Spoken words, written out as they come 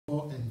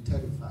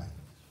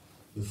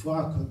Before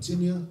I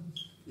continue,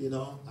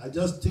 I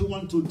just still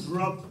want to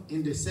drop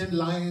in the same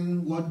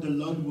line what the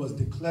Lord was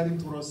declaring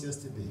to us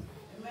yesterday.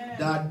 Amen.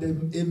 That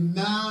a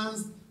man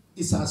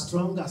is as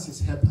strong as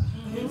his helper.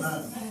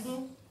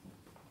 Amen.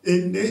 A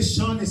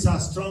nation is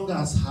as strong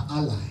as her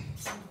ally.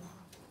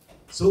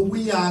 So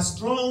we are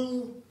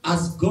strong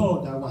as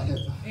God, our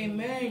helper.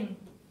 Amen.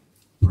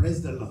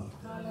 Praise the Lord.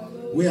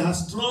 Hallelujah. We are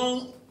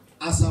strong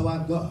as our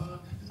God.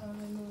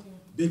 Hallelujah.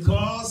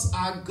 Because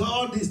our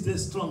God is the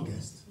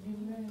strongest.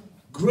 Amen.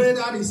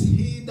 Greater is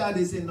he that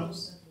is in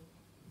us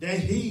than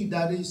he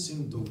that is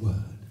in the world.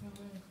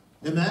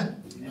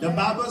 Amen. Amen. The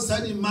Bible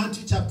said in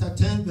Matthew chapter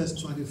 10 verse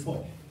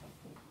 24.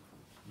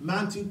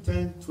 Matthew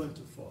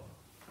 10:24.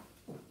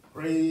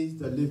 Praise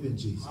the living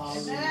Jesus.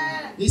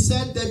 Amen. He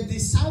said the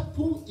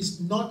disciple is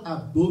not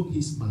above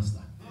his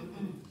master,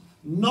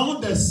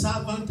 nor the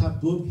servant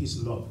above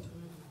his Lord.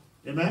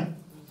 Amen.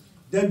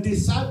 The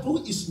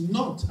disciple is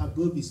not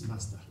above his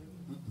master,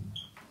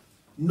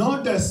 nor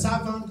the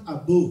servant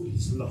above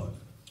his Lord.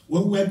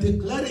 When we were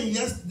declaring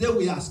yesterday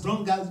we are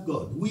strong as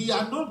God, we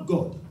are not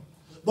God.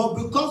 But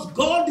because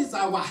God is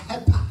our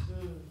helper,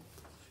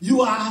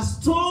 you are as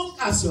strong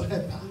as your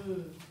helper.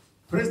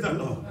 Praise the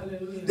Lord.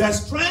 Hallelujah. The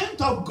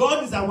strength of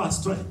God is our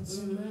strength.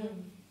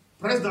 Amen.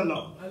 Praise the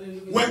Lord.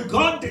 Hallelujah. When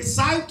God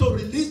decides to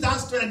release that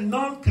strength,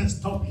 none can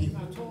stop him.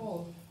 At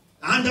all.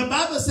 And the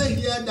Bible says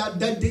here that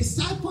the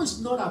disciple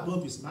is not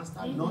above his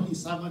master, nor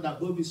his servant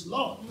above his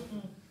Lord.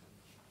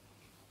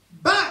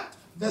 But,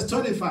 verse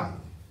 25.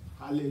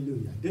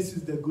 Hallelujah. This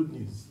is the good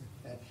news.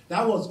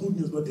 That was good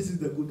news, but this is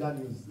the good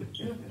news.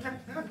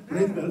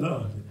 Praise the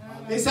Lord.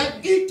 He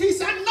said, it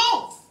is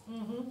enough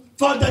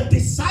for the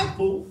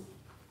disciple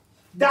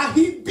that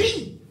he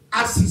be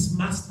as his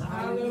master.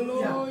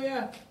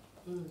 Hallelujah.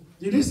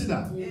 Did you see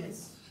that?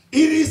 Yes.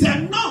 It is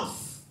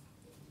enough.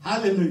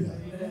 Hallelujah.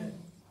 Amen.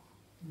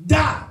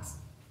 That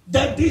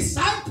the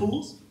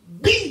disciples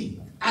be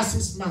as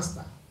his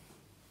master.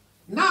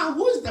 Now,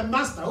 who is the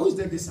master? Who is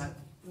the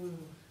disciple?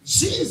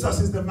 Jesus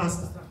is the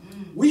master.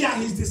 We are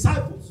his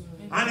disciples.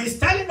 And he's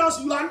telling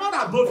us, you are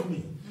not above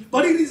me.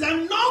 But it is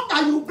enough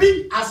that you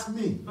be as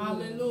me.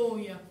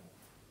 Hallelujah.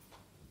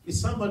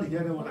 Is somebody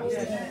hearing what I'm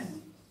saying? Yes.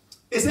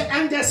 He said,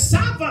 and the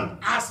servant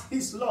as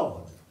his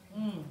Lord.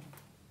 Amen?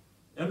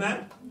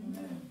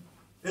 Amen?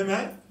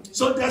 Amen?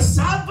 So the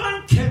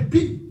servant can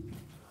be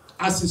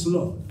as his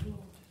Lord.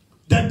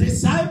 The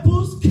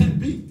disciples can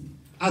be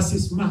as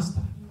his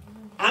master.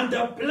 And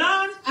the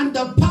plan and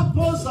the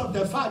purpose of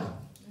the Father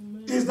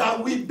is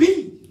that we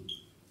be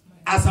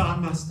as our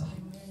master.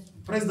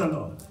 Praise the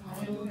Lord.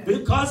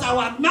 Because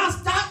our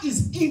master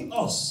is in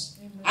us.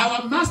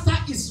 Our master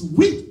is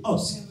with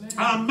us.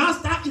 Our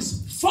master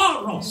is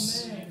for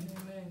us.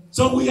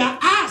 So we are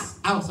as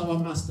our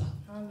master.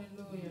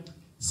 Hallelujah.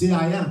 Say,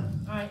 I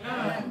am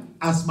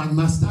as my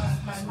master.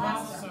 As my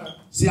master.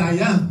 Say, I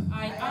am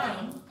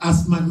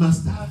as my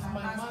master.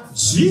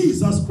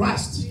 Jesus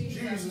Christ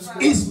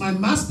is my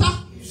master.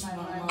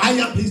 I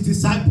am his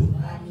disciple.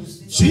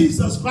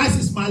 Jesus Christ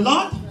is my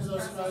Lord,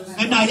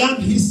 and I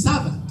am his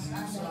servant.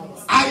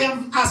 I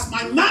am as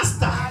my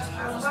master.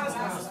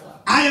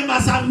 I am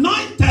as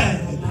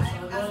anointed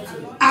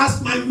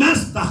as my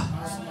master,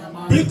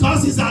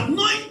 because his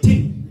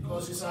anointing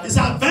is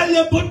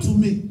available to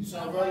me.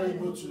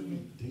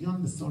 Do you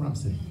understand what I'm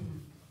saying?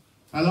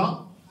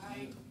 Hello?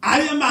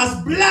 I am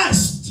as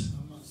blessed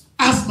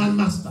as my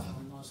master.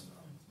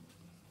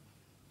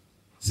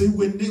 See,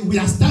 we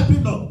are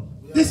stepping up.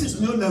 This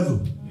is new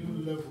level.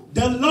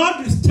 The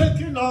Lord is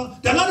taking us.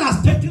 The Lord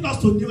has taken us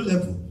to a new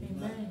level.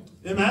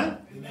 Amen.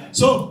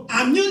 So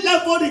a new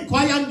level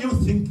requires new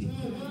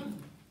thinking.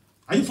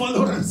 Are you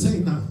following what I'm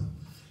saying now?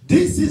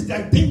 This is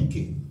the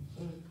thinking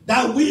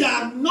that we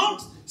are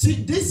not.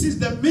 See, this is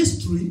the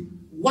mystery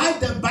why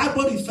the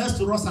Bible refers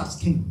to us as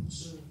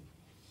kings.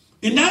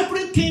 In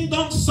every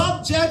kingdom,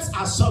 subjects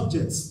are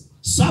subjects.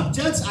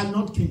 Subjects are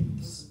not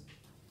kings.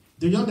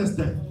 Do you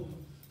understand?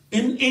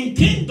 In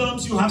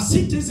kingdoms, you have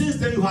citizens,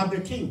 then you have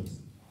the kings.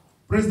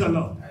 Praise the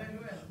Lord.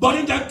 But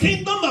in the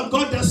kingdom of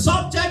God, the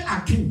subjects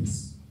are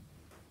kings.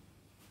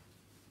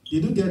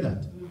 Did you get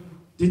that?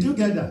 Did you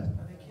get that?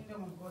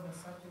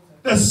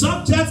 The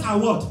subjects are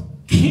what?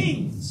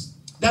 Kings.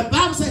 The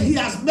Bible says he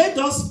has made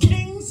us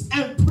kings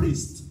and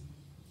priests.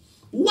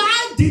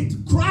 Why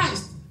did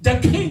Christ, the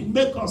king,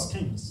 make us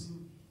kings?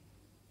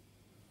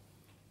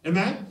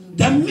 Amen?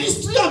 The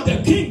mystery of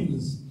the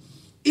kings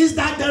is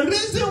that the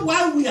reason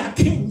why we are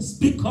kings,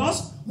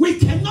 because we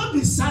cannot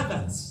be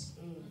servants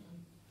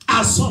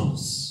as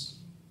sons.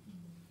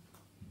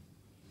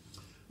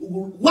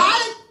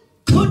 Why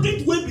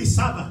couldn't we be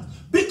servants?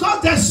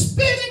 Because the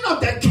spirit of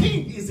the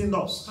king is in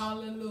us.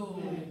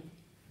 Hallelujah.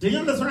 Do you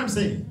understand what I'm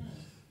saying?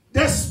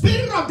 The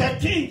spirit of the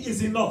king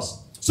is in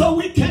us. So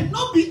we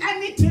cannot be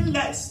anything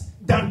less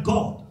than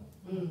God.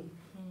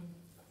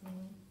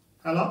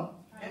 Hello?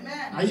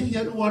 Amen. Are you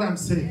hearing what I'm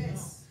saying?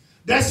 Yes.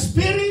 The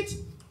spirit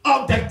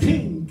of the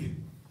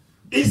king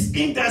is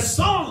in the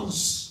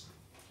sons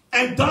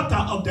and daughter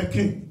of the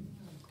king.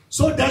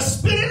 So the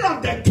spirit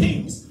of the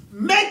kings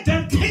made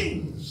them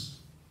kings.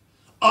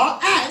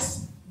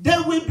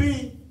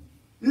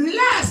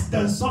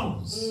 than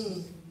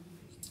sons.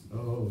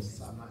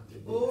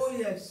 Oh,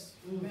 yes.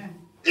 Amen.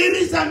 It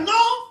is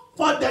enough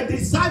for the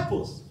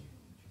disciples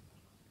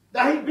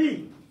that he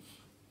be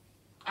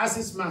as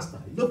his master.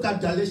 Look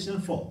at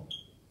Galatians 4.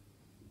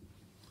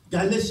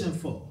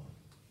 Galatians 4.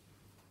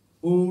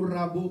 Oh,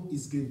 Rabo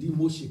is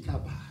Gendimo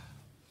Shikaba.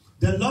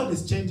 The Lord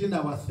is changing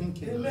our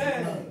thinking.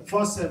 Amen.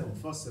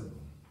 4:7.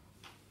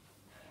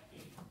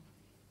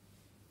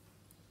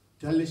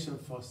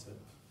 Galatians 4:7.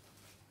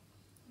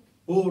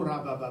 Oh,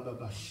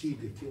 Rabba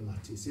Shide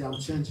Kimati. See, I'm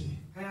changing.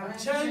 I am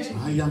changing.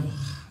 I am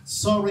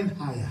soaring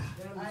higher.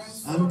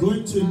 I'm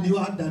going to a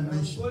newer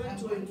dimension.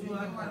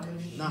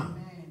 Now,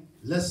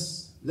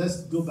 let's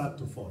go back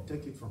to 4.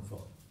 Take it from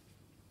 4.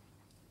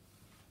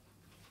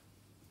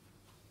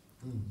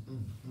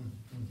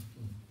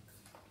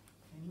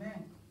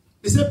 Amen.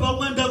 He said, but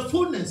when the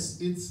fullness,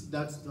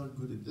 that's not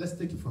good. Let's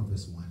take it from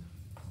verse 1.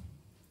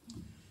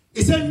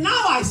 He said,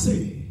 now I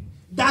say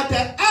that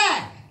the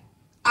heir,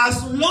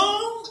 as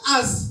long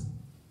as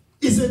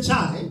is a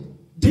child,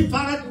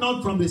 differeth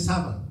not from the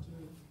servant,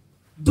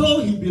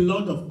 though he be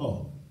Lord of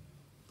all.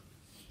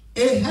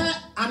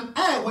 An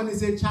heir, when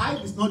he's a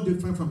child, is not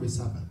different from a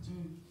servant.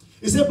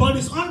 He said, but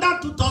it's under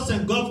tutors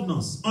and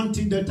governors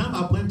until the time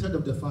appointed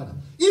of the Father.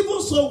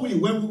 Even so we,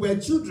 when we were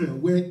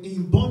children, were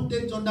in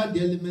bondage under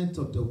the element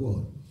of the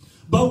world.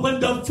 But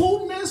when the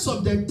fullness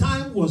of the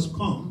time was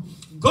come,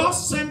 God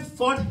sent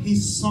forth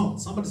his son.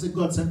 Somebody say,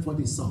 God sent forth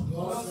his son.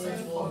 God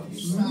sent forth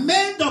his son.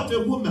 Made of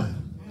a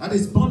woman, that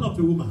is born of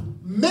a woman,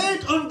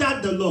 made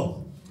under the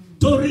law,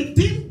 to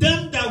redeem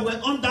them that were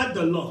under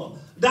the law,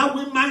 that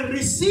we might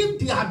receive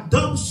the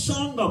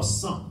adoption of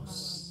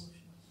sons.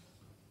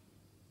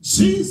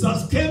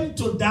 Jesus came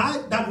to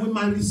die that we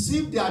might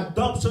receive the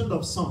adoption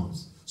of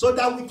sons, so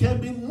that we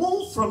can be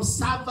moved from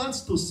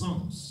servants to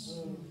sons,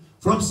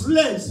 from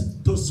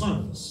slaves to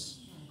sons.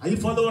 Are you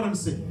following what I'm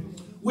saying?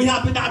 We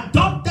have been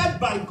adopted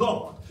by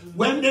God.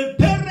 When a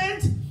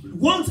parent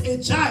wants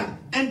a child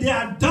and they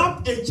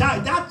adopt a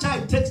child, that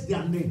child takes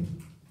their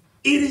name.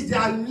 It is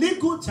their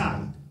legal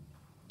child.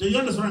 Do you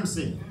understand what I'm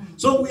saying?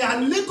 So we are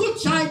legal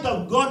child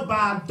of God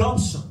by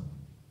adoption.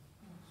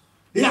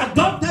 He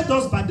adopted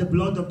us by the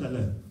blood of the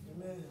Lamb.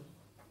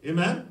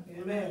 Amen?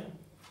 Amen.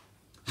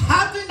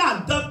 Having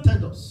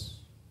adopted us,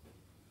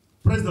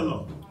 praise the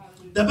Lord.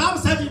 The Bible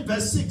said in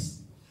verse 6,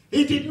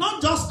 he did not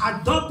just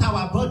adopt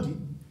our body,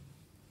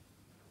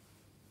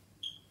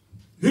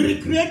 he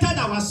recreated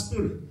our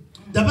spirit.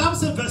 The Bible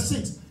said verse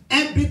 6,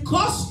 and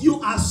because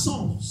you are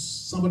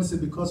sons, somebody say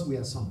because we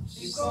are sons.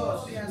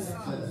 Because we are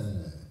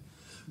sons.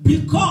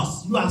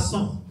 Because you are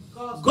sons.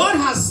 God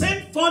has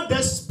sent forth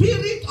the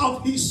spirit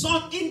of his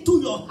son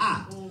into your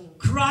heart,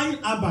 crying,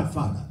 Abba,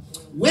 Father.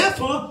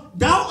 Wherefore,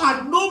 thou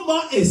art no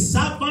more a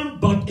servant,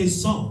 but a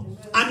son.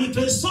 And if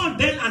a son,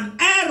 then an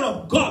heir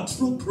of God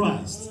through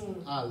Christ.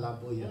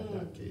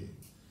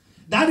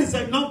 That is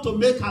enough to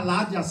make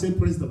Elijah say,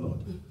 praise the Lord.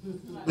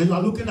 When you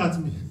are looking at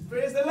me.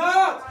 Praise the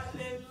Lord.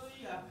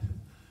 Hallelujah.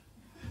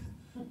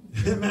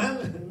 Amen.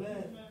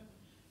 Amen.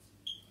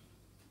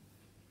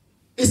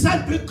 He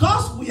said,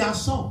 because we are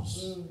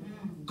sons,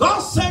 God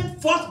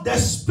sent forth the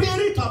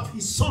spirit of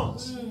his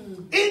sons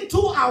into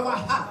our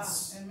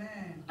hearts.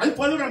 Are you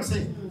following what I'm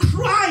saying?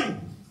 Crying,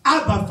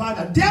 Abba,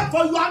 Father.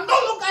 Therefore, you are no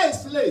longer a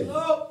slave.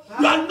 No.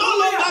 You are no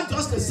longer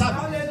just a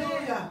servant.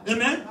 Hallelujah.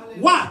 Amen.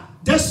 Hallelujah. Why?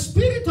 The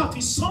spirit of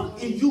his son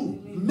in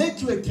you made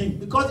you a king.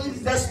 Because it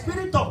is the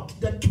spirit of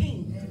the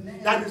king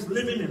that is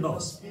living in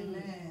us.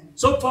 Amen.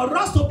 So for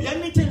us to be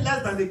anything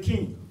less than the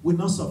king will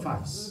not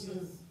suffice.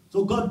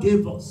 So God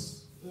gave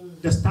us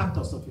the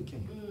status of a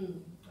king.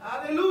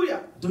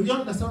 Hallelujah. Do you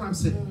understand what I'm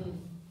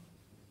saying?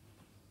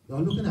 You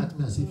are looking at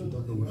me as if you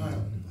don't know what I'm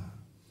talking about.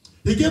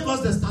 He gave us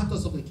the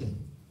status of a king.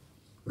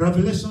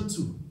 Revelation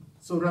 2.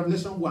 So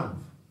Revelation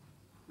 1.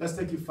 Let's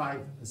take it 5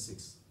 and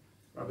 6.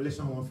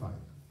 Revelation 1:5.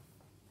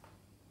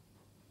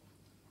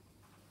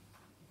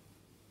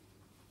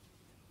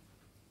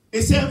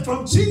 It said,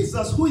 from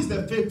Jesus, who is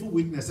the faithful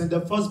witness and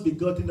the first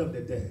begotten of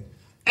the dead,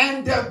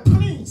 and the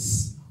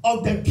prince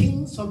of the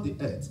kings of the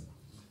earth.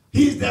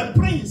 He is the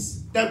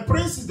prince. The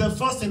prince is the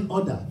first in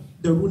order,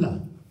 the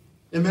ruler.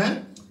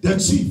 Amen? The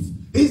chief.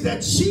 He's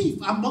the chief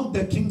among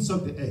the kings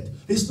of the earth.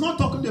 He's not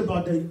talking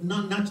about the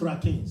non-natural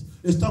kings.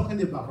 He's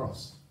talking about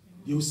us.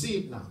 You see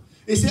it now.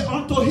 He said,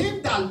 unto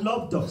him that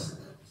loved us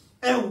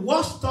and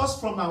washed us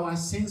from our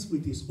sins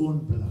with his own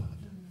blood.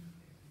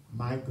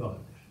 My God.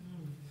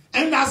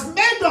 And has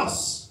made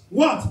us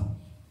what?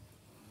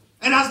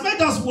 And has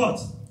made us what?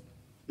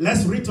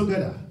 Let's read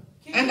together.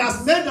 Kings. And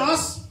has made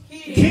us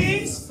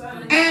kings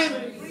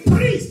and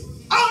priests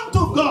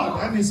unto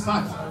God and his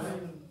Father.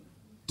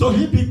 To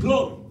him be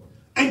glory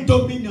and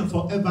dominion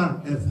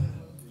forever and ever.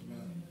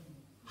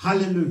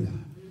 Hallelujah.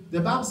 The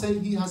Bible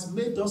says he has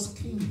made us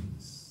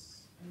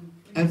kings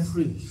and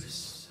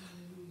priests.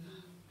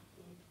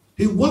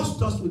 He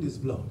washed us with his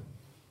blood.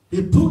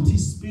 He put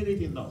his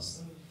spirit in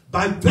us.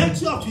 By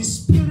virtue of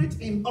his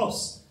spirit in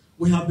us,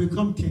 we have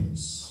become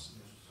kings.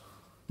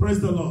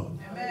 Praise the Lord.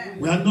 Amen.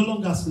 We are no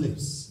longer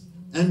slaves.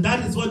 And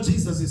that is what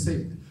Jesus is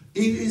saying.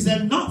 It is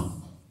enough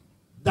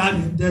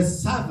that the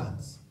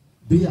servants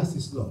be as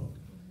his Lord,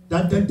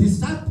 that the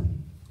disciple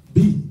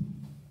be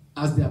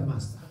as their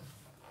master.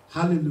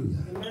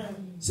 Hallelujah.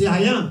 Amen. Say, I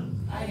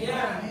am,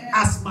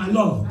 as my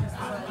Lord.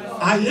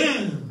 I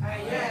am,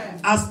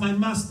 as my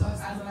master.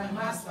 As my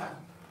master.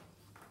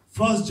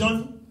 1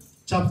 John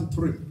chapter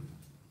 3.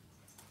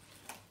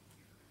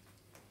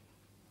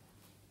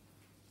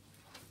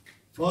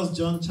 1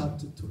 John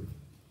chapter 3.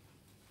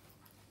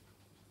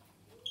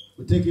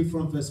 We take it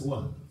from verse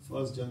 1.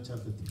 1 John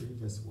chapter 3,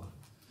 verse 1.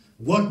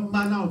 What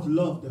manner of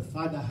love the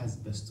Father has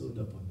bestowed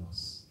upon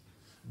us,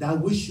 that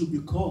we should be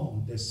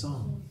called the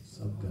sons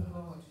of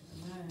God.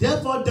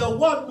 Therefore, the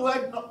world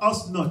knoweth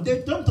us not.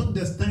 They don't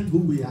understand who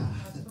we are.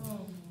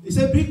 He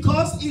said,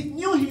 because it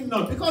knew him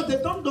not. Because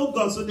they don't know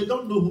God, so they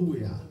don't know who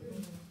we are.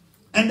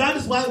 And that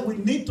is why we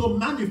need to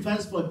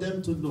manifest for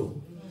them to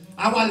know.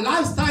 Our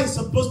lifestyle is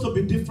supposed to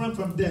be different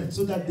from them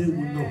so that they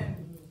will know.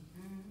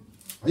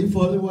 Are you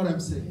following what I'm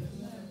saying?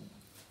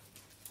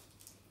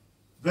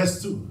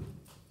 Verse 2.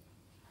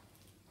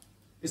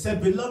 It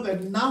said,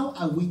 beloved, now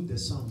are we the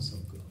sons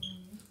of God.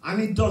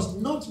 And it does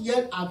not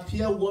yet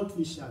appear what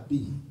we shall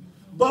be.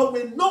 But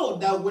we know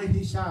that when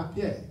he shall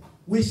appear,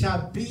 we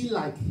shall be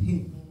like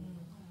him.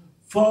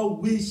 For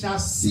we shall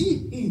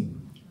see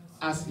him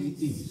as he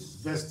is.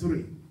 Verse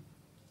 3.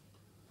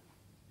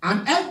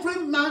 And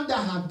every man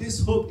that hath this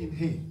hope in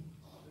him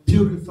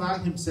purify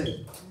himself,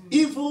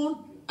 even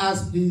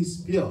as he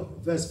is pure.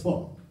 Verse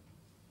 4.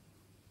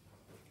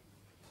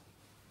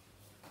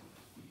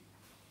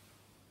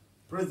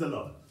 Praise the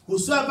Lord.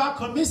 Whosoever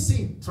commits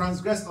sin,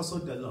 transgress also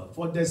the law.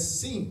 For the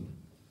sin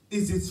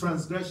is the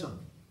transgression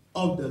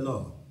of the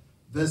law.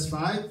 Verse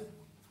 5.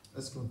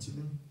 Let's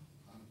continue.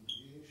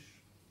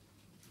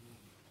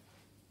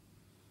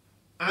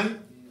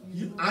 And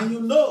you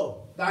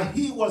know that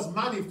he was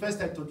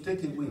manifested to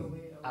take away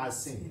our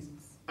sins.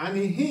 And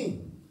in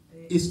him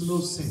is no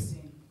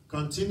sin.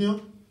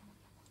 Continue.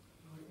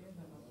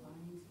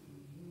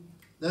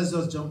 Let's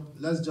just jump.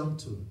 Let's jump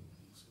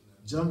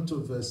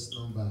to verse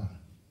number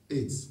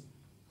 8.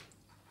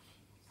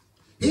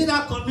 He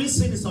that commits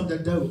sin is of the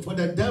devil, for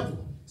the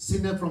devil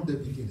sinned from the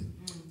beginning.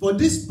 For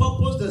this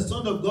purpose the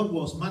Son of God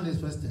was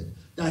manifested,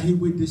 that he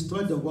will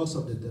destroy the works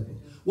of the devil.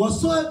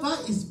 Whatsoever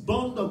is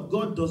born of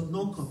God does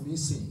not commit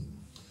sin,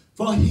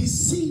 for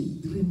his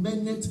seed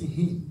remaineth in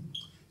him,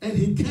 and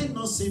he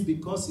cannot sin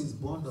because he is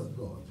born of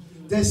God.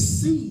 The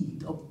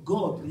seed of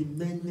God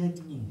remaineth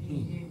in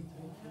him.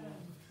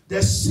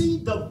 The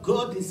seed of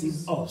God is in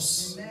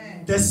us.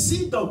 The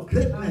seed of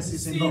greatness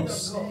is in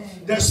us.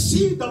 The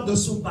seed of the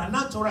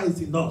supernatural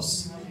is in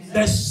us.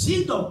 The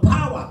seed of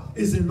power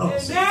is in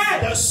us.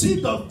 The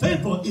seed of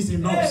favor is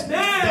in us.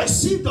 The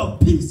seed of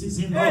peace is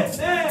in us.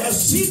 The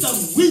seed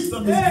of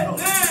wisdom is in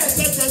us.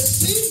 The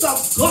seed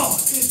of God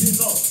is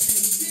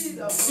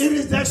in us. It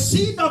is the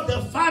seed of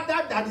the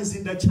Father that is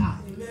in the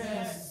child.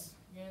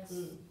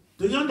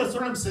 Do you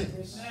understand what I'm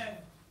saying?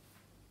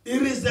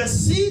 It is the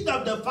seed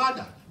of the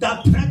Father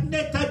that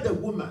pregnated the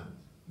woman,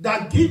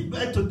 that gave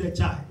birth to the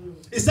child.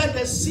 It said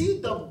the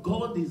seed of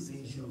God is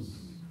in you.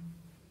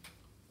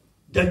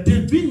 The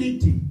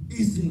divinity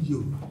is in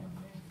you.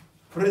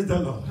 Praise the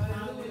Lord.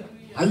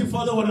 Are you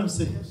following what I'm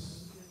saying?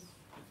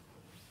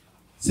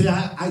 Say,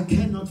 I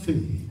cannot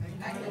fail.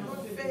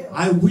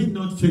 I will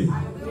not fail.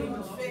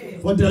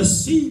 For the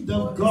seed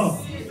of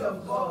God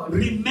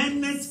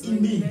remaineth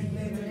in me.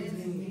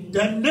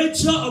 The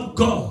nature of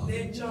God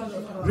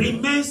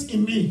remains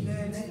in me.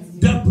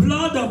 The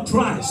blood of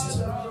Christ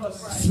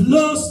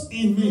flows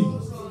in me.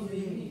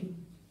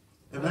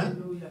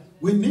 Amen?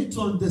 We need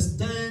to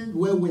understand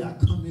where we are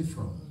coming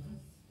from.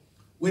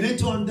 We need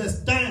to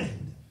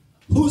understand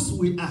whose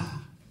we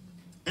are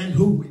and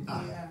who we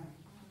are.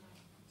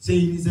 Say,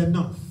 it is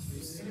enough.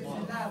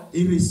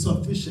 It is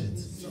sufficient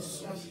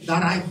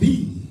that I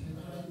be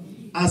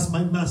as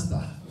my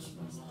master.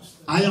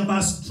 I am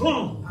as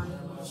strong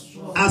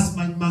as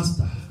my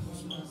master.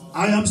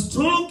 I am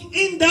strong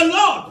in the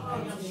Lord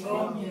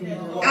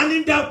and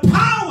in the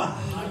power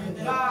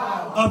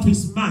of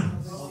his mind.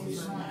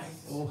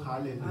 Oh,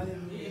 hallelujah.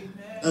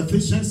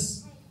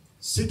 Ephesians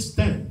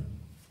 6:10.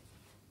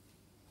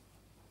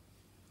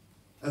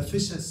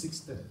 Ephesians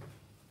 6:10.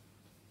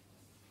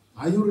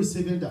 Are you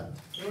receiving that?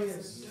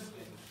 Yes.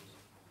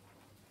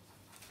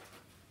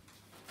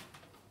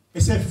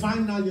 It said,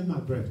 finally, my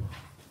brethren,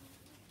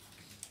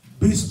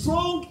 be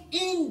strong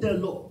in the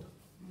Lord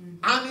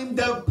and in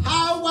the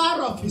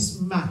power of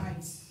his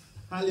might.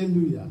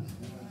 Hallelujah.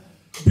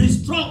 Be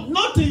strong,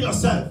 not in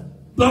yourself,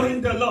 but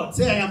in the Lord.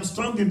 Say, I am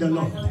strong in the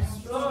Lord.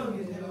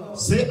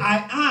 Say,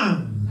 I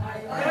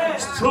am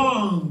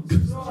strong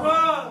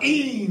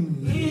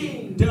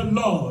in the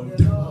Lord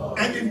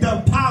and in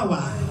the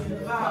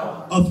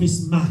power of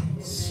his might.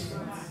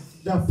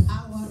 The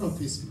power of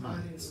his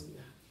might.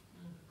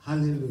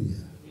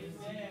 Hallelujah.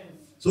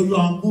 So you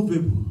are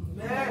unmovable.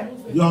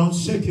 You are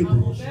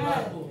unshakable.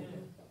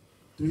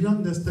 Do you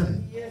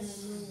understand?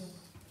 Yes.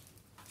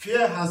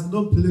 Fear has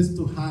no place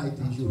to hide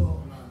in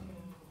you.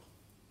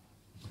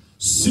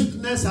 Sickness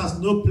Sickness has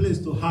no place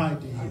to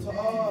hide in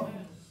you.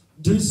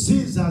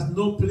 Disease has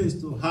no place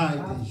to hide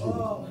in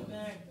you.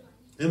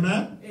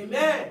 Amen?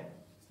 Amen.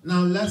 Now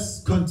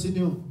let's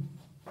continue.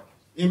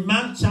 In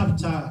Mark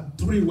chapter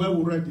 3, where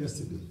we read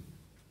yesterday,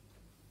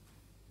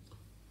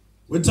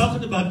 we're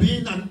talking about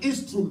being an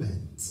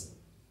instrument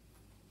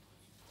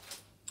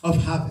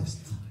of harvest.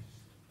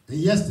 And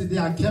yesterday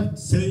I kept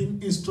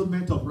saying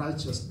instrument of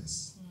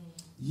righteousness.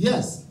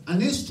 Yes,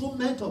 an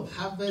instrument of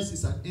harvest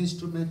is an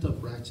instrument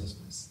of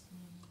righteousness.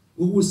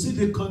 We will see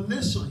the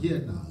connection here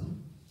now.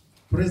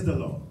 Praise the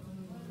Lord.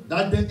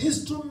 That the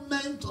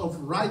instrument of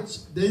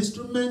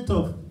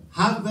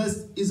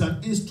harvest is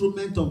an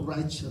instrument of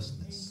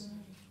righteousness.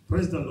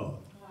 Praise the Lord.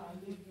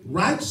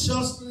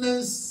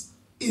 Righteousness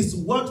is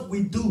what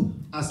we do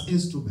as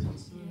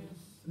instruments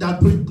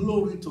that bring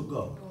glory to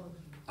God.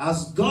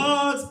 As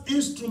God's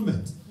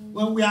instrument,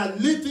 when we are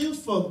living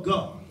for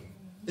God,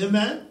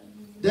 amen,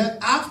 the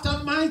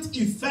aftermath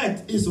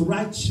effect is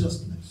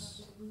righteousness.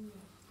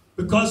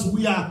 Because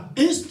we are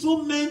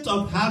instrument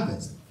of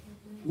harvest.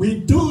 We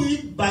do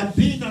it by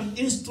being an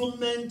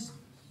instrument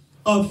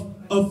of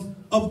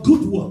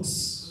good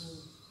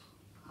works.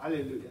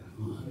 Hallelujah.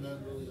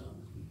 Hallelujah.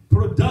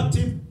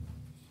 Productive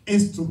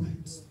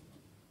instruments.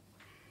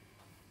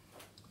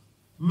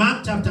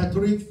 Mark chapter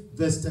 3,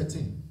 verse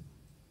 13.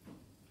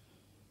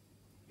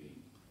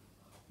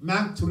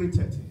 Mark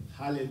 3:13.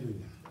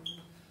 Hallelujah.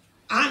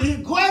 And he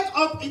goeth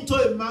up into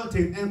a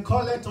mountain and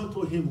calleth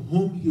unto him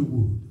whom he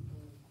would.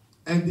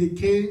 And they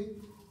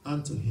came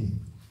unto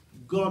him.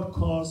 God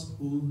calls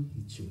whom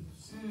he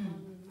chooses.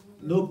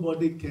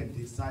 Nobody can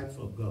decide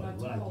for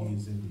God. Why are you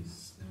using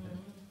this?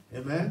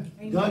 Amen?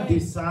 Amen. God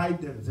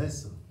decides the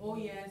vessel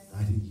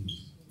that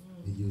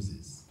he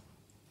uses.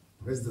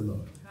 Praise the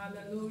Lord.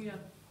 Hallelujah.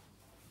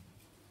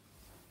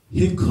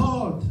 He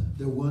called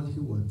the one he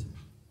wanted.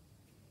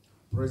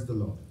 Praise the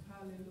Lord.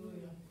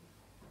 Hallelujah.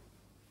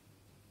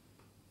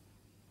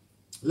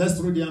 Let's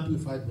read the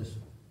Amplified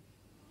Version.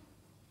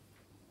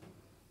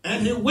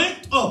 And he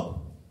went up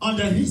on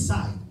the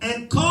hillside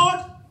and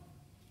called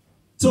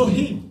to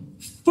him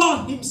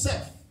for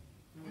himself.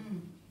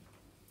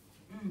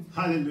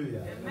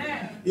 Hallelujah.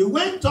 Amen. He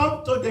went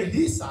up to the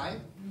hillside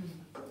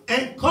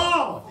and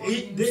called.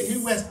 He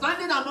was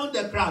standing among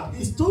the crowd.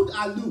 He stood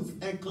aloof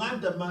and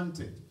climbed the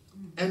mountain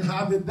and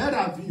have a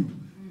better view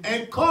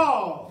and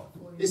called.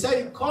 He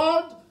said he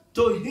called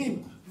to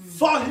him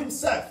for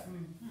himself.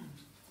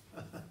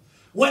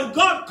 When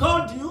God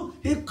called you,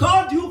 he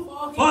called you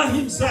for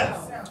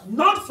himself.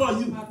 Not for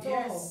you.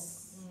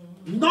 Yes.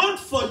 Not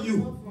for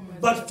you,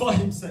 but for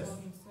himself.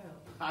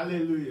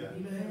 Hallelujah.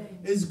 Amen.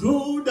 It's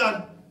good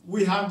that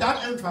we have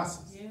that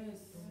emphasis. Yes.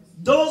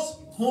 Those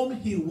whom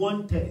he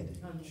wanted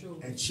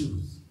and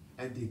chose,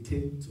 and they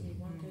came to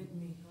him.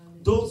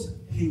 Those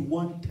he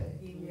wanted.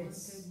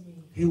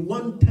 He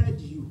wanted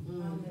you.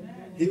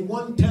 He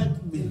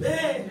wanted me.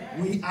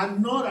 We are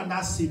not an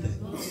accident.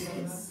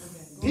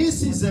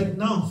 This is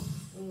enough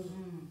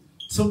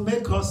to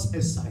make us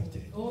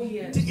excited. Oh,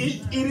 yes.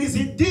 It is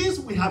in this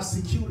we have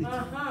security.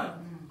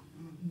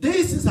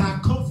 This is our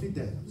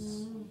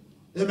confidence.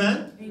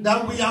 Amen?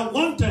 That we are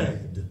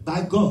wanted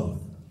by God.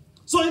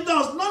 So it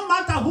does not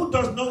matter who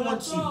does not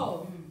want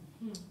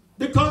you.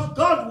 Because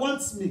God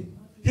wants me.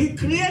 He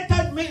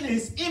created me in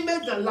his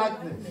image and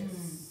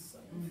likeness.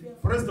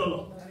 Praise the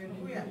Lord.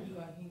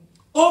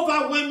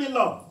 Overwhelming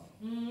love.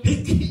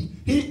 He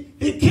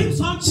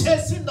keeps on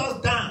chasing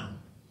us down.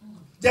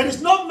 There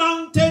is no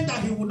mountain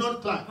that he will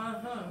not climb.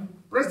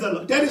 Praise the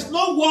Lord. There is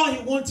no wall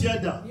he won't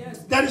tear down.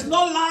 There is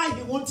no lie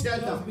he won't tear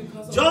down.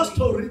 Just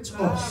to reach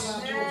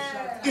us.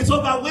 It's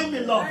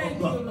overwhelming love of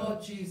God. Thank you,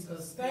 Lord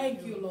Jesus.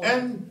 Thank you, Lord.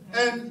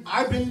 And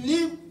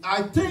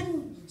I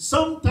think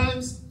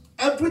sometimes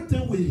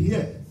everything we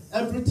hear,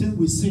 everything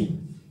we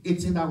sing,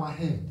 it's in our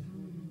head.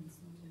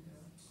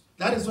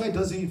 That is why it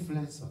doesn't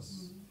influence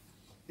us.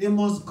 It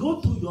must go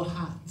to your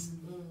heart.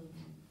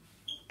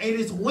 It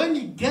is when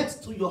it gets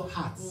to your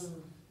heart,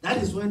 that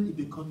is when it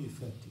becomes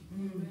effective.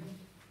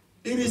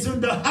 It is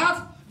in the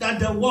heart that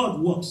the word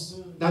works,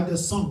 that the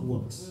song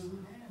works.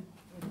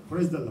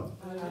 Praise the Lord.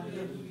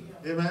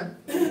 Amen.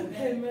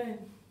 Amen.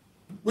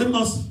 We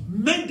must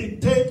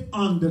meditate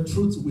on the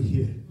truth we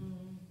hear.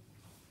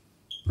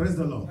 Praise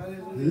the Lord.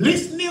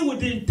 Listening with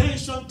the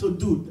intention to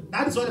do.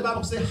 That is what the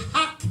Bible says,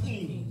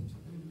 hearkening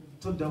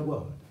to the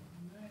word.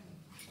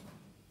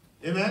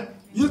 Amen.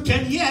 You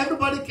can hear,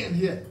 everybody can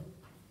hear.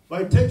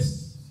 But it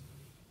takes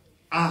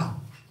a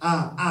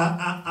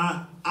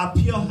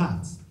pure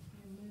heart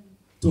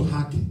to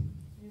hearken.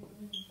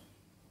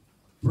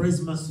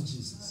 Praise Master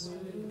Jesus.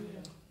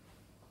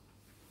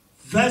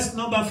 Verse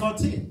number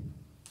 14.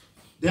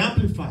 The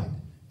Amplified.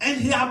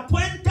 And he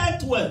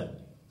appointed 12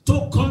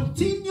 to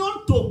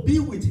continue to be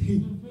with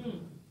him.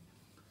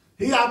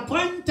 He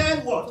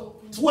appointed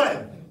what?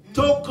 12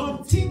 to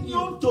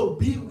continue to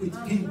be with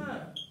him.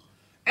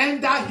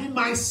 And that he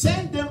might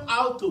send them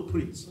out to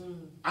preach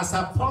as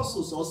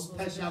apostles or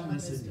special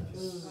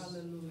messengers.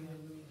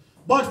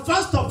 But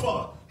first of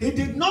all, he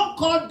did not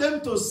call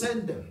them to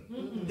send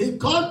them. He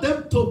called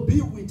them to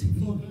be with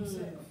him.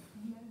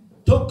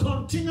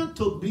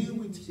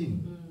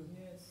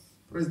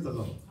 Praise the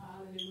Lord.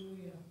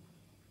 Hallelujah.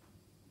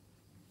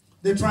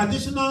 The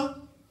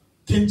traditional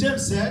King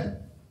James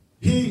said,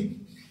 he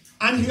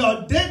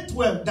ordained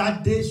 12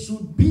 that they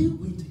should be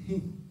with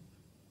him.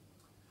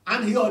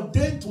 And he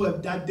ordained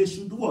 12 that they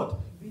should do what?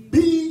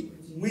 Be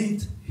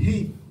with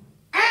him.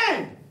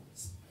 And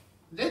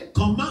they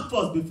command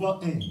first before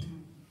end.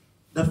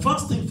 The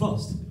first thing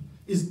first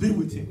is be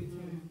with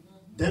him.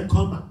 Then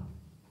command.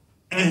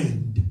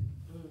 End.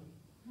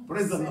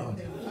 Praise the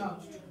Lord.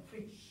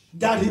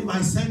 That he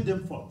might send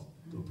them forth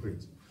to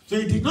preach. So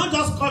he did not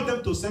just call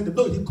them to send them.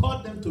 No, he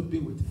called them to be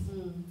with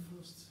him.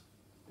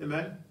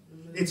 Amen.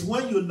 It's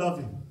when you love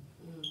him.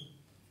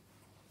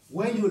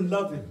 When you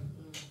love him,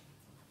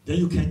 then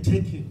you can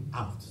take him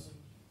out.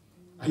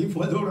 Are you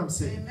following what I'm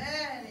saying?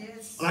 Amen.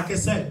 Yes. Like I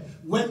said,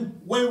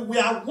 when we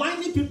are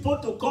whining people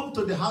to come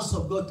to the house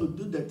of God to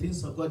do the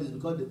things of God, is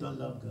because they don't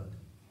love God.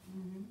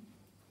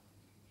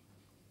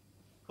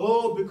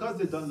 Oh, because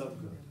they don't love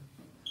God.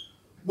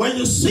 When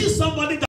you see somebody that